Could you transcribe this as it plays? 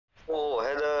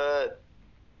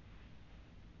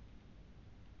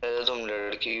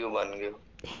लड़की क्यों बन गए?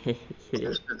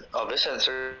 अबे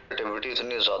सेंसिटिविटी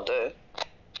इतनी ज्यादा है।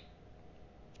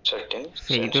 सेटिंग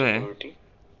सही तो है, सेंसिटिविटी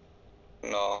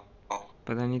ना।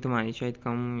 पता नहीं तुम्हारी शायद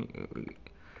कम।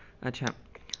 अच्छा,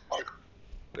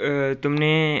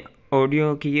 तुमने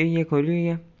ऑडियो की है, ये खोली हुई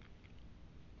है?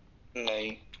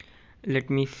 नहीं।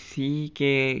 लेट मी सी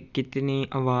के कितनी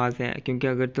आवाज़ है, क्योंकि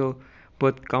अगर तो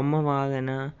बहुत कम आवाज़ है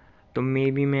ना तो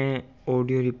मे बी मैं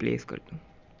ऑडियो रिप्लेस कर दूँ।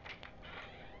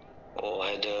 ओ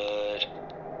हैदर,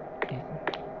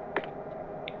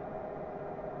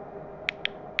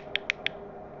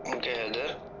 ओके हैदर।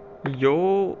 यो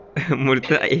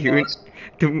मुर्ता, एक मिनट,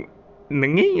 तुम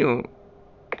नंगे ही हो?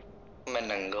 मैं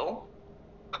नंगा हूँ?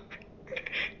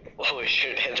 ओह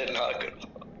शिट हैदर, ना करो।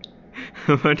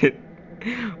 What is,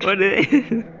 what is,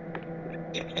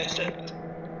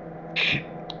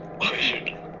 oh shit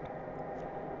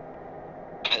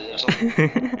Haider,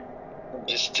 तुम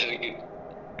बिस्तर की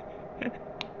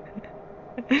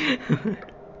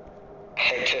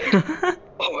हैदर।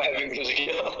 ओ मैं भी घुस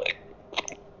गया।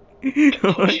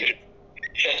 ओह what, shit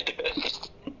Haider.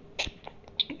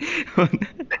 what, oh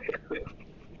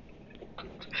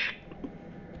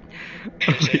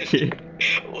Haider, shit,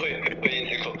 ओए ओए ये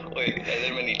देखो, ओए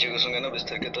हैदर, मैं नीचे घुसूंगा ना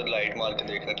बिस्तर के तो लाइट मार के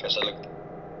देखना कैसा लगता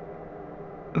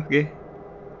okay,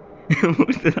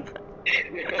 मुर्ता, है।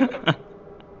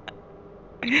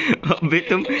 अबे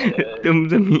तुम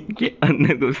जमीन के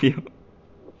अंदर घुसी हो।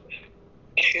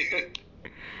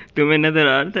 तुम्हें नजर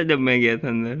आ रहा था जब मैं गया था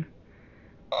अंदर?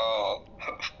 हाँ।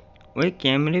 ओए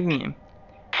कैमरे भी हैं।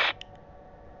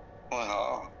 ओए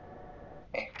हाँ।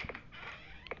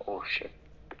 Oh shit.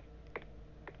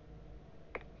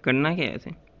 करना क्या है ऐसे?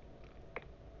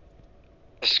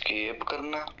 एस्केप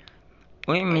करना।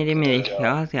 ओए भाई मेरे मेरे किधर जा।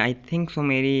 ख्याल से आई थिंक सो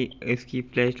मेरी इसकी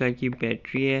फ्लैश लाइट की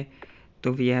बैटरी है,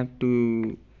 तो वी हैव टू,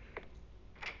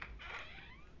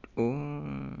 ओ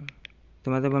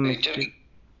तो मतलब हम टीचर इसके, की।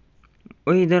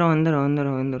 ओए इधर आओ, अंदर आओ, अंदर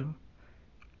आओ, अंदर आओ।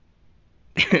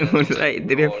 मैं तो मुर्ता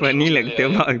इतने फनी वॉशरूम ले लगते हो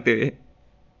आया। भागते हुए।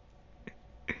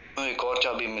 एक और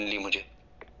चाबी मिल ली मुझे।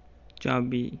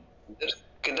 चाबी? किधर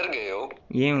किधर गए हो?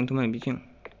 ये हूँ, तुम्हारे पीछे हूँ।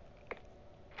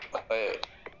 ओए,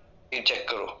 ये चेक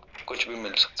करो, कुछ भी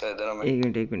मिल सकता है इधर हमें। एक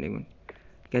मिनट, एक मिनट, एक मिनट,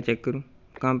 क्या चेक करूँ?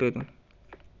 कहाँ पे हो तुम?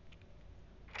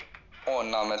 ओ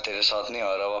ना, मैं तेरे साथ नहीं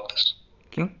आ रहा वापस।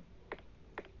 क्यों?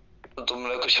 तो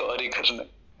तुमने कुछ और ही करना है।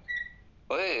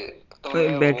 ओए, ओए तुमने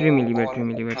वो बैटरी मिली, बैटरी ऑन,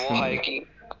 मिली, वो बैटरी हाई मिली। की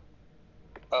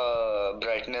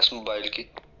ब्राइटनेस मोबाइल की।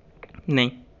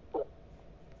 नहीं।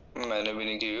 मैंने भी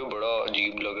नहीं की हुई, बड़ा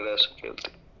अजीब लग रहा है ऐसे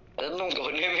खेलते। अरे तुम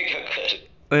कोने में क्या कर रहे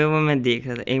ओए वो मैं देख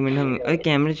रहा था, एक मिनट, हम ओए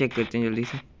कैमरे चेक करते हैं जल्दी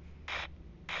से। हो?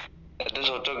 तो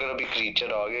सोचो अगर अभी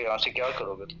क्रीचर आ गए यहाँ से क्या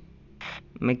करोगे तुम?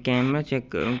 मैं कैमरा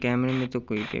चेक कर रहा हूँ, कैमरे में तो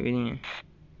कोई पे भी नहीं है।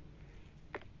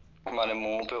 हमारे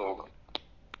मुंह पे होगा।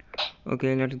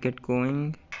 Okay let's get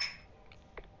going.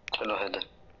 चलो हैदर,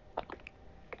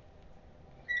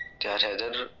 यार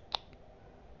हैदर।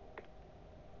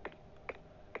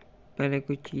 पहले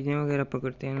कुछ चीज़ें वगैरह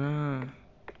पकड़ते हैं ना।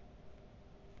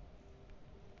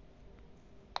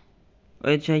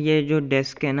 अच्छा ये जो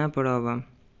डेस्क है ना पड़ा हुआ,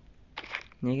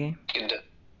 ठीक है? किधर?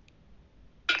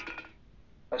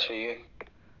 अच्छा ये।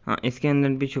 हाँ इसके अंदर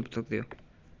भी छुप सकते हो।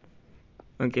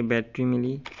 ओके बैटरी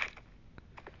मिली।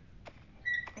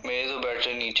 मेरी तो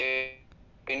बैटरी नीचे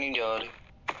ही नहीं जा रही।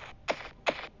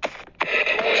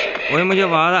 ओए मुझे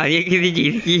आवाज़ आ रही है किसी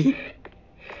चीज़ की।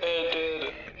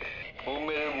 हैदर, वो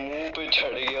मेरे मुंह पे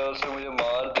चढ़ गया, उसने मुझे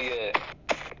मार दिया है।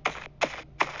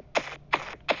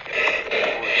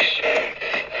 Oh shit.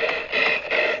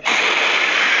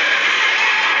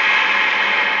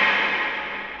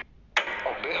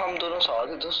 अबे हम दोनों साथ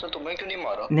ही थे, उसने तुम्हें क्यों नहीं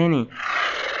मारा? नहीं नहीं,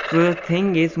 तो द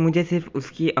थिंग इज मुझे सिर्फ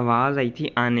उसकी आवाज़ आई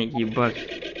थी आने की, बस।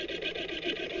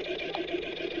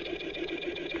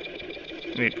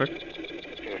 Wait but,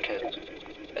 Shit,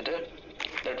 Heather,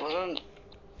 that wasn't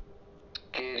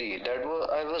scary. That was,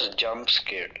 I was jump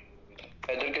scared.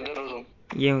 Heather किधर हो तुम?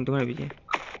 ये हूँ तुम्हारे पीछे।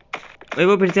 ओए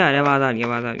वो फिर से आ रहा है, आवाज़ आ रही है,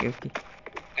 आवाज़ आ रही है उसकी।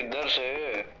 किधर से?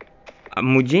 अब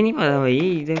मुझे नहीं पता भाई,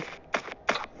 इधर। ओ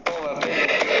मैं पहले ही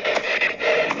गया।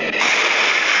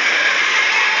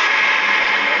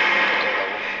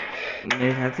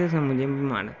 मेरे ख्याल से सब मुझे भी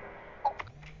मारा।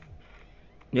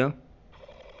 जाओ।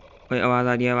 ओए आवाज़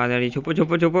आ रही है, आवाज़ आ रही है, छुपो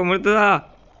छुपो छुपो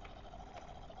मुर्तज़ा।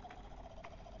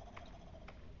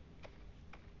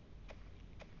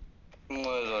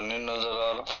 मुझे तो नहीं नजर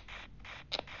आ रहा।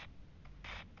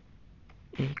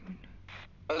 एक मिनट।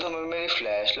 अरे तुम्हें मेरी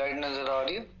फ्लैश लाइट नजर आ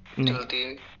रही है नहीं। चलती है?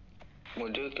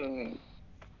 मुझे क्यों नहीं?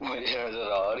 मुझे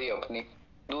नजर आ रही है अपनी,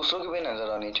 दूसरों की भी नजर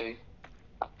आनी चाहिए।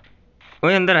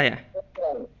 ओए अंदर आया।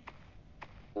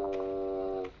 ओ,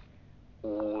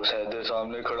 ओ शायद मेरे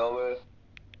सामने खड़ा हुआ है।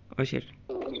 ओ शिट,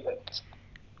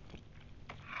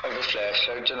 अगर फ्लैश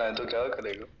लाइट चलाए तो क्या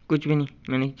करेगा? कुछ भी नहीं,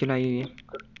 मैंने चलाई हुई है।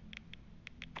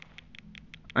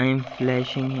 I am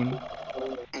flashing him.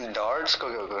 Darts का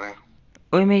क्या करें?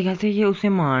 ओए मेरे ख्याल से ये उसे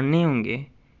मारने होंगे।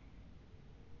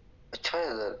 अच्छा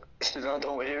इधर इतना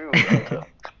तो मुझे भी पता था।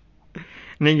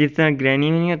 नहीं, जिस तरह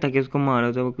ग्रैनी में नहीं होता कि उसको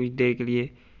मारो तो वो कुछ देर के लिए।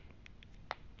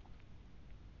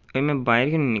 ओए मैं बाहर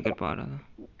क्यों नहीं निकल पा रहा था?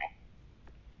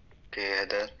 ओके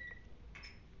इधर।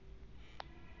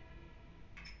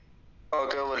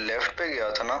 ओके वो लेफ्ट पे गया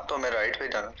था ना, तो मैं राइट पे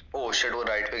जाना। ओह शिट, वो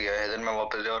राइट पे गया है। इधर मैं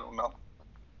वापस जा रहा हूँ ना।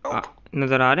 नोप।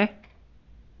 नजर आ रहा है?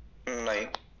 नहीं,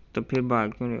 तो फिर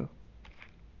भाग क्यों रहे हो?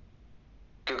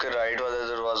 क्योंकि राइट वाला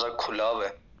दरवाजा खुला हुआ है।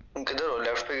 तुम किधर हो?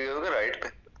 लेफ्ट पे गए हो कि राइट पे?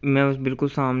 मैं उस बिल्कुल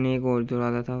सामने एक और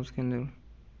दरवाजा था, उसके अंदर।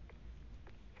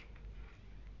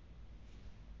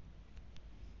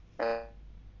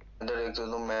 इधर एक तो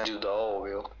तुम मैं जुदा हो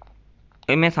गए हो।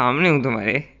 ओए मैं सामने हूँ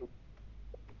तुम्हारे।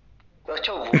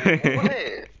 अच्छा वो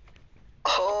थे।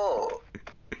 ओ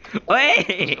ओए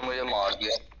उसने मुझे मार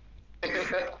दिया।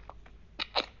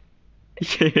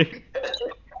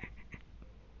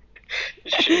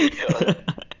 Shit, यार।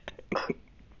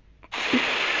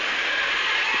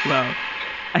 Wow.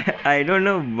 I don't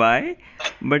know why,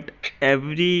 but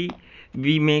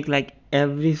we make like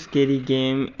every scary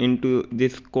game into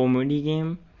this comedy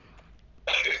game.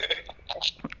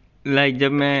 Like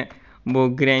जब मैं वो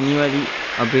ग्रैनी वाली,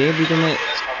 अबे अभी तो मैं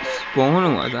स्पॉन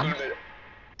हुआ था।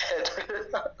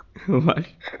 What?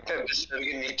 मैं बिस्तर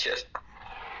के नीचे।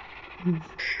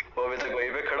 वो अभी तक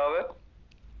वहीं पे खड़ा हुआ है।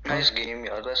 नाइस गेम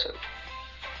यार वैसे।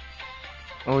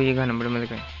 ओ ये गाना बड़ा मजा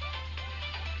का।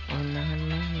 ओ ना ना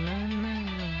ना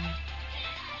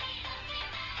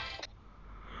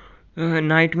ना,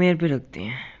 नाइटमेयर पे रखते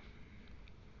हैं।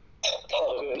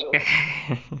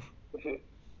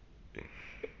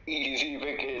 इजी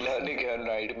पे खेला नहीं क्या?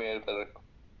 नाइटमेयर पर रखो।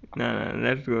 No, no,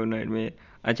 let's go nightmare.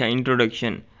 Acha,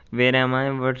 introduction. Where am I?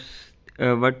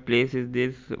 What place is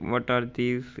this? What are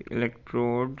these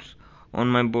electrodes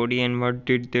on my body and what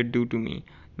did they do to me?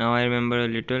 Now I remember a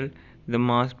little. The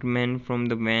masked men from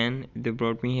the van, they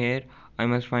brought me here. I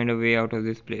must find a way out of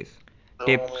this place. Room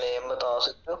Tips. Name बता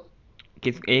सकते हो?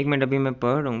 किस एक minute, अभी मैं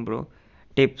पढ़ रहा हूँ bro.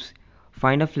 Tips: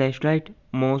 find a flashlight,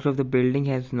 most of the building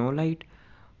has no light,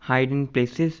 hide in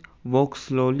places, walk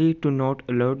slowly to not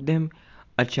alert them.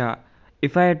 अच्छा,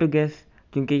 if I had to guess,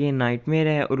 क्योंकि ये नाइटमेयर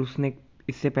है और उसने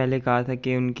इससे पहले कहा था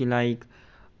कि उनकी लाइक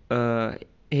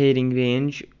हेयरिंग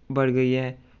रेंज बढ़ गई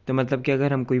है, तो मतलब कि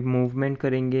अगर हम कोई मूवमेंट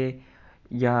करेंगे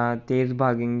या तेज़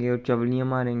भागेंगे और चवलियाँ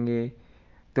मारेंगे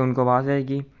तो उनको आवाज़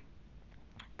आएगी।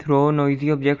 Throw noisy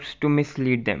objects to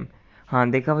mislead them. हाँ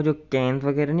देखा, वो जो कैंस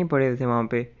वगैरह नहीं पड़े थे वहाँ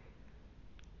पे,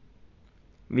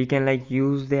 we can like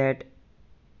use that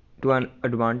to an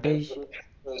advantage.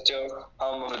 जो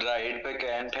हम राइट पे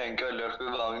कैन फेंक के लेफ्ट पे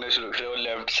भागना शुरू करें, वो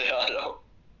लेफ्ट से आ रहा हो।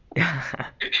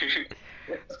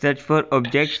 Search for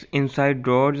objects inside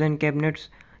drawers and cabinets.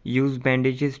 Use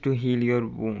bandages to heal your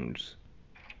wounds.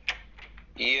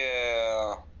 ये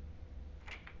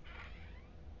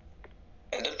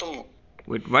इधर तुम।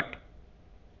 Wait, what?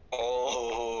 ओह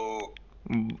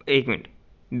एक मिनट,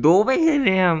 दो पे खेल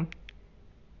रहे हैं हम?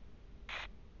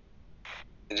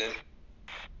 इधर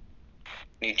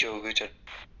नीचे हो गए। चल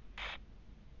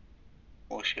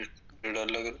ओह शिट, मुझे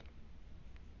डर लग रहा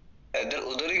है। इधर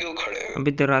उधर ही क्यों खड़े हो?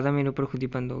 अभी दरवाजा मेरे ऊपर खुद ही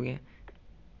बंद हो गया।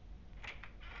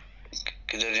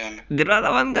 किधर जाना?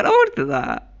 दरवाजा बंद करा उड़ता था।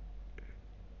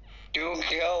 क्यों,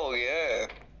 क्या हो गया है?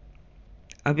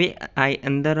 अभी आई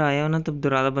अंदर आया हो ना, तब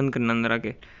दरवाजा बंद करना अंदर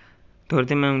आके। थोड़ी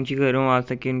देर मैं ऊंची कर रहा हूँ आवाज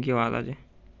तक कि उनकी आवाज आ जाए।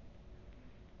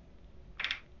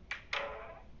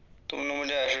 तुमने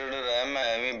मुझे ऐसे डराया, मैं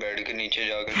अभी बेड के नीचे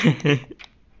जाकर छुप गया।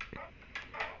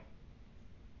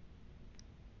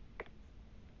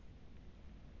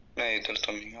 नहीं इधर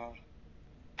तो नहीं यार।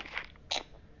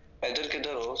 इधर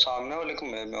किधर हो? सामने वाले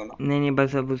कमरे में हो ना? नहीं नहीं,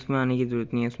 बस अब उसमें आने की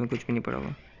जरूरत नहीं है, उसमें कुछ भी नहीं पड़ा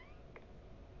हुआ।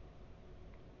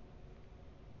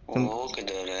 तुम वो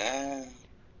किधर है?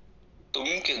 तुम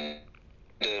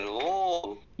किधर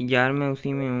हो? यार मैं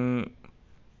उसी में हूँ।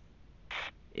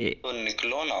 तो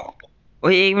निकलो ना।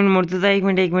 ओए एक मिनट मुर्तजा, एक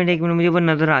मिनट एक मिनट एक मिनट, मुझे वो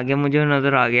नजर आ गया, मुझे वो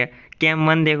नजर आ गया। कैम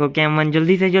वन देखो, कैम वन,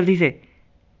 जल्दी से जल्दी से।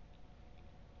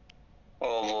 ओ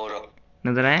वो रहा।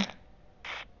 नजर आया?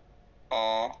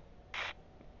 हाँ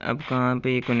अब कहाँ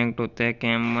पे ये कनेक्ट होता है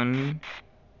कैम वन?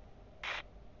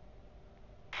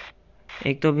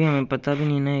 एक तो अभी हमें पता भी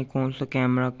नहीं ना ये कौन सा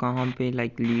कैमरा कहाँ पे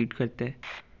लाइक लीड करता है।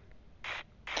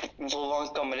 वो वहाँ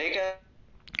कमरे क्या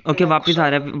ओके ना वापस आ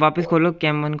रहा है, वापस वो- खोलो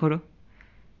कैम वन, खोलो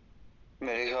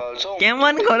मेरे ख्याल से कैम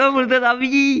वन, खोलो मुर्तजा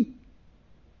अभी।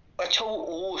 अच्छा वो,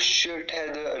 ओ शिट है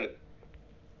इधर।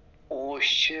 Oh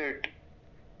shit.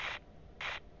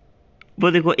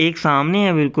 वो देखो एक सामने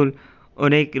है बिल्कुल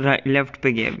और एक लेफ्ट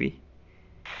पे गया अभी।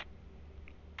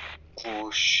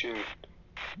 ओह शिट,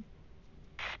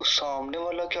 सामने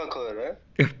वाला क्या कर रहा है?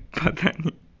 पता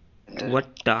नहीं व्हाट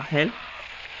द हेल।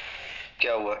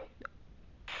 क्या हुआ?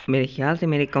 मेरे ख्याल से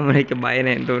मेरे कमरे के बाहर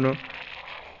हैं दोनों।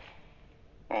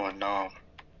 Oh no.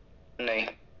 नहीं।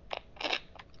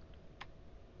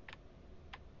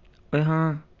 ओए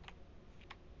हाँ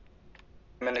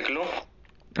मैं निकलूं?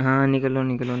 हाँ निकलो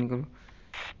निकलो निकलो।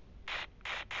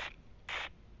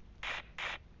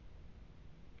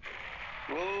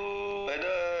 ओ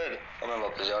इधर, अब मैं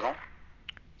वापस जा रहा हूँ।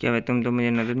 क्या भाई तुम तो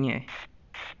मुझे नजर नहीं आए।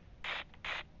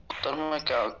 तब मैं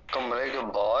क्या कमरे के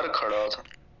बाहर खड़ा था,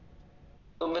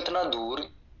 तुम इतना दूर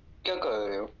क्या कर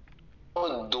रहे हो? वो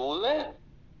दो है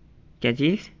क्या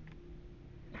चीज?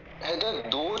 इधर,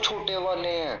 दो छोटे वाले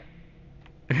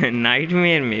हैं।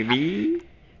 नाइटमेयर में भी।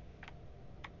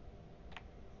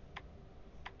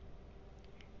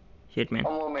 Shit man.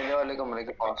 हम वो मेरे वाले कमरे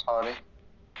के पास आ रहे।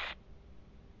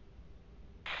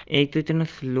 एक तो इतना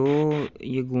स्लो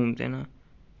ये घूमते हैं ना।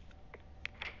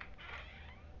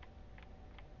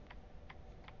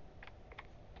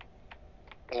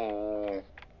 ओ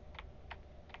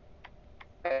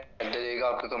इधर एक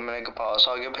आपके कमरे के पास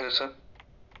आ गया फिर से।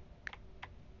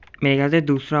 मेरे ख्याल से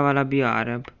दूसरा वाला भी आ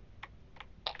रहा है अब।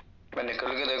 मैं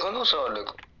निकल के देखो दूसरे वाले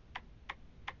को।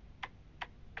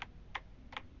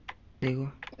 देखो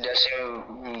जैसे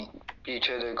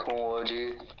पीछे देखूं वो जी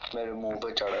मेरे मुंह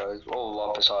पे चढ़ा है, ओ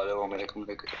वापस आ रहे हो मेरे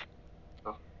कमरे की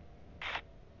तरफ।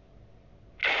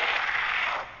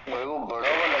 भाई वो बड़ा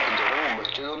वाला किधर है? वो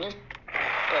बच्चे तो नहीं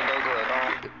पैदा कर रहा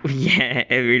हूँ?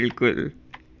 ये बिल्कुल।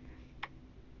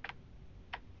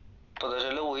 पता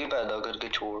चला वही पैदा करके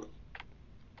छोड़।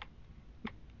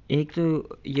 एक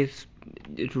तो ये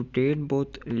रोटेट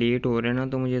बहुत लेट हो रहे हैं ना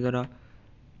तो मुझे ज़रा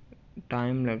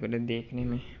टाइम लग रहा है देखने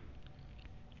में।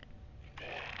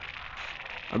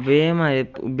 अबे हमारे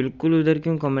बिल्कुल उधर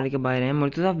क्यों कमरे के बाहर हैं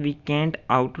मुझे तो we can't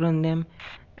out run them.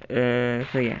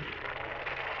 सही है।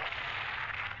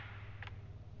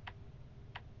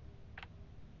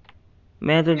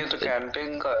 मैं तो ये तो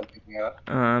कैंपिंग का है यार।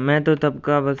 हाँ मैं तो तब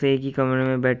का बस एक ही कमरे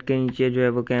में बैठ के नीचे जो है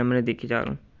वो कैमरे देखे जा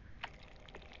रहा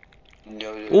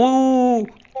जाओ हूँ। जाओ। ओ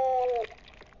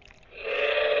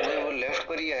वो लेफ्ट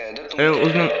पर ही आया इधर, तुम्हें दिख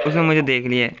उसने रहा है? उसने मुझे देख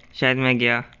लिया है, शायद मैं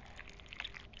गया।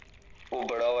 वो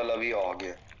बड़ा वाला भी आ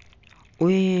गया।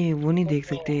 ओए वो नहीं देख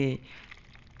सकते।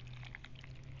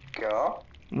 क्या?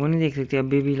 वो नहीं देख सकते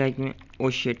अभी भी लाइक में। Oh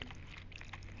shit.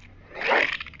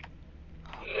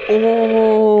 ओ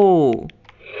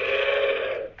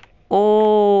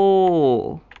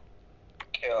ओ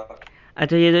क्या?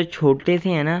 अच्छा ये जो छोटे से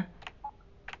हैं ना।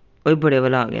 ओए बड़े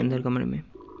वाला आ गया अंदर कमरे में।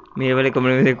 मेरे वाले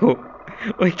कमरे में देखो।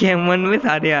 ओए कैमन में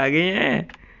सारे आ गए हैं।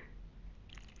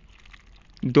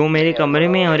 दो मेरे नहीं यार, कमरे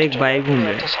बड़ा में हैं वाला और तो एक चढ़ा बाहर भी घूम गया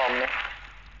रहा था है। सामने।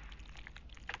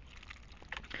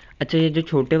 अच्छा ये जो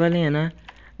छोटे वाले हैं ना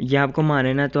ये आपको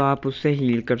मारे ना तो आप उससे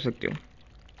हील कर सकते हो।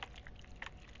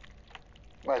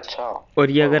 अच्छा।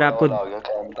 और ये और अगर बड़ा आपको वाला आ गया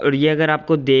कैंप। और ये अगर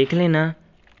आपको देख लेना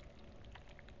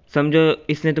समझो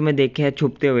इसने तुम्हें देखा है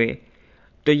छुपते हुए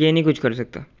तो ये नहीं कुछ कर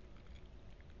सकता।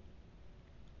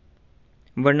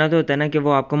 वरना तो होता है ना कि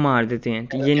वो आपको मार देते हैं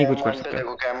तो ये नहीं कुछ कैम कर वन पे सकता।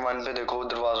 देखो, कैम वन पे देखो, वो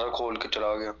दरवाजा खोल के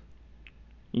चला गया।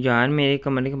 यार मेरे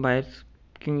कमरे के बाहर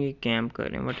क्यों ये कैंप कर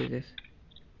रहे हैं व्हाट इज दिस।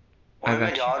 आई और मैं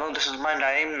गॉट जा रहा हूँ, this is my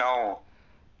time now.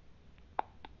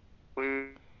 कोई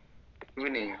भी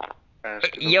नहीं है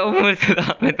ऐसे यो तो। मुझसे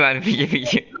मैं तुम्हारे पीछे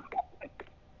पीछे।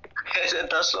 ऐसे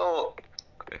दसो।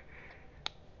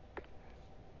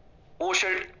 ओ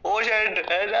शिट इधर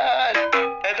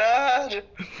इधर।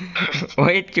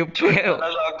 ओए चुप छोटा करो।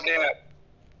 वाला सामने है।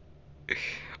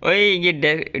 ओए ये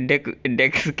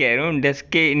डेस्क कह रहा हूँ डेस्क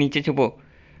के नीचे छुपो।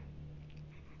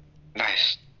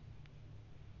 नाइस।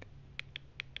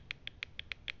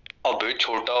 अबे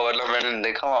छोटा वाला मैंने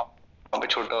देखा वहां पे,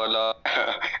 छोटा वाला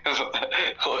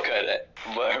वो कर रहा है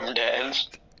वर्म डांस।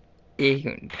 एक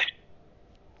minute.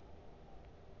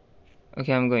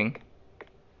 Okay I am going.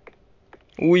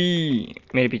 उई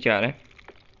मेरे पीछे आ रहा है।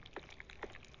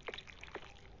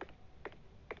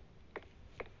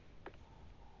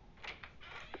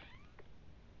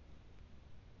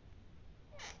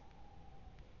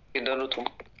 किधर हो तुम?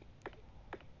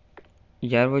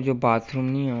 यार वो जो बाथरूम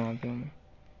नहीं है वहाँ पे हूँ मैं।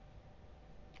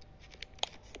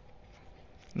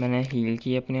 मैंने हील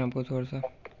किया अपने आप को थोड़ा सा।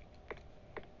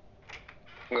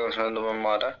 उसने तुम्हें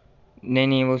मारा? नहीं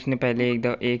नहीं वो उसने पहले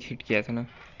एक हिट किया था ना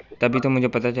तभी तो मुझे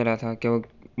पता चला था कि वो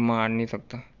मार नहीं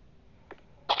सकता।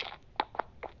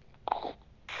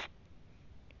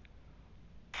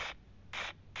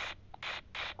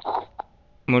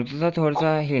 मुर्तज़ा थोड़ा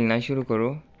सा हिलना शुरू करो।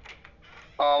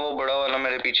 हाँ वो बड़ा वाला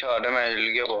मेरे पीछे आ रहा है, मैं हिल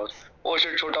गया बहुत। ओ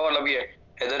शिट, छोटा वाला भी है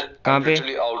इधर। कहाँ पे?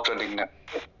 लिटरली आउट रनिंग है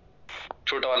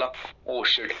छोटा वाला। ओ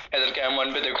शिट, इधर कैम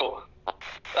वन पे देखो।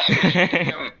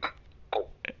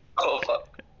 Oh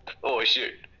fuck, oh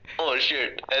shit, oh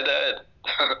shit इधर।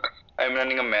 I am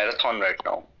running a marathon right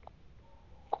now.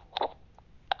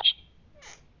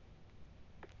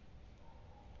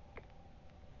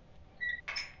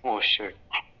 Oh shit,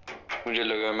 मुझे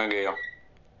लगा मैं गया।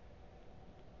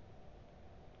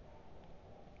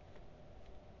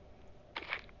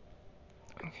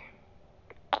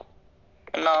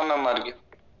 ना मैं मर गया।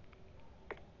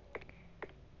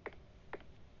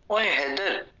 ओए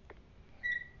हैदर,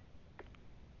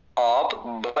 आप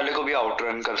वाले को भी आउट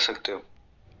रन कर सकते हो।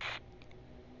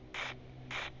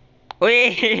 ओए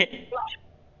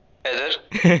हैदर,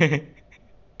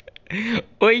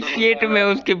 ओए शिट, मैं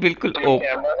उसके बिल्कुल तुम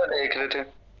कैमरा से देख रहे थे?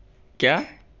 क्या?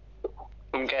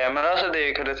 तुम कैमरा से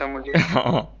देख रहे थे मुझे?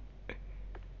 हाँ।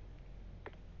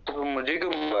 तो मुझे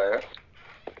क्यों बुलाया?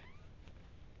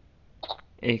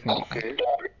 एक minute, okay,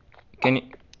 can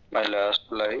my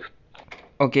last life.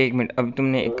 Okay एक मिनट, अब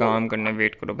तुमने एक काम करना है,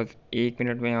 वेट करो बस 1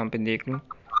 मिनट, मैं यहाँ पे देख लूँ।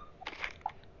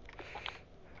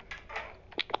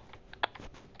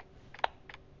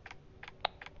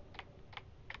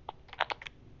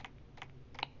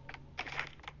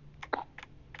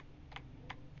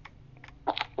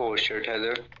 ओह शिट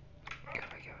हैदर,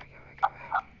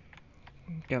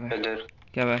 क्या भाई? हैदर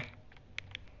क्या भाई?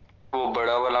 वो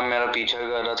बड़ा वाला मेरा पीछा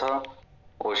कर रहा था।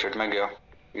 ओह शिट, मैं गया।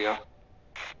 गया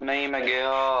नहीं, मैं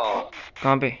गया।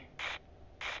 कहाँ पे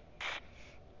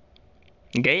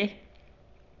गए?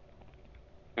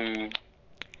 हम्म,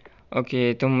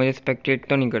 ओके, तुम मुझे स्पेक्टेट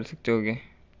तो नहीं कर सकते होगे?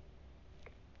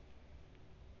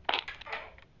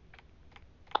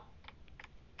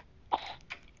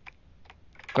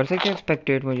 कर सकते हो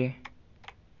स्पेक्टेट मुझे?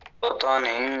 पता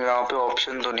नहीं, यहाँ पे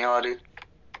ऑप्शन तो नहीं आ रही।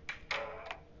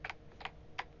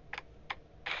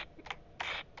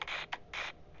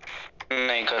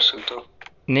 नहीं कर सकते।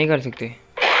 नहीं कर सकते?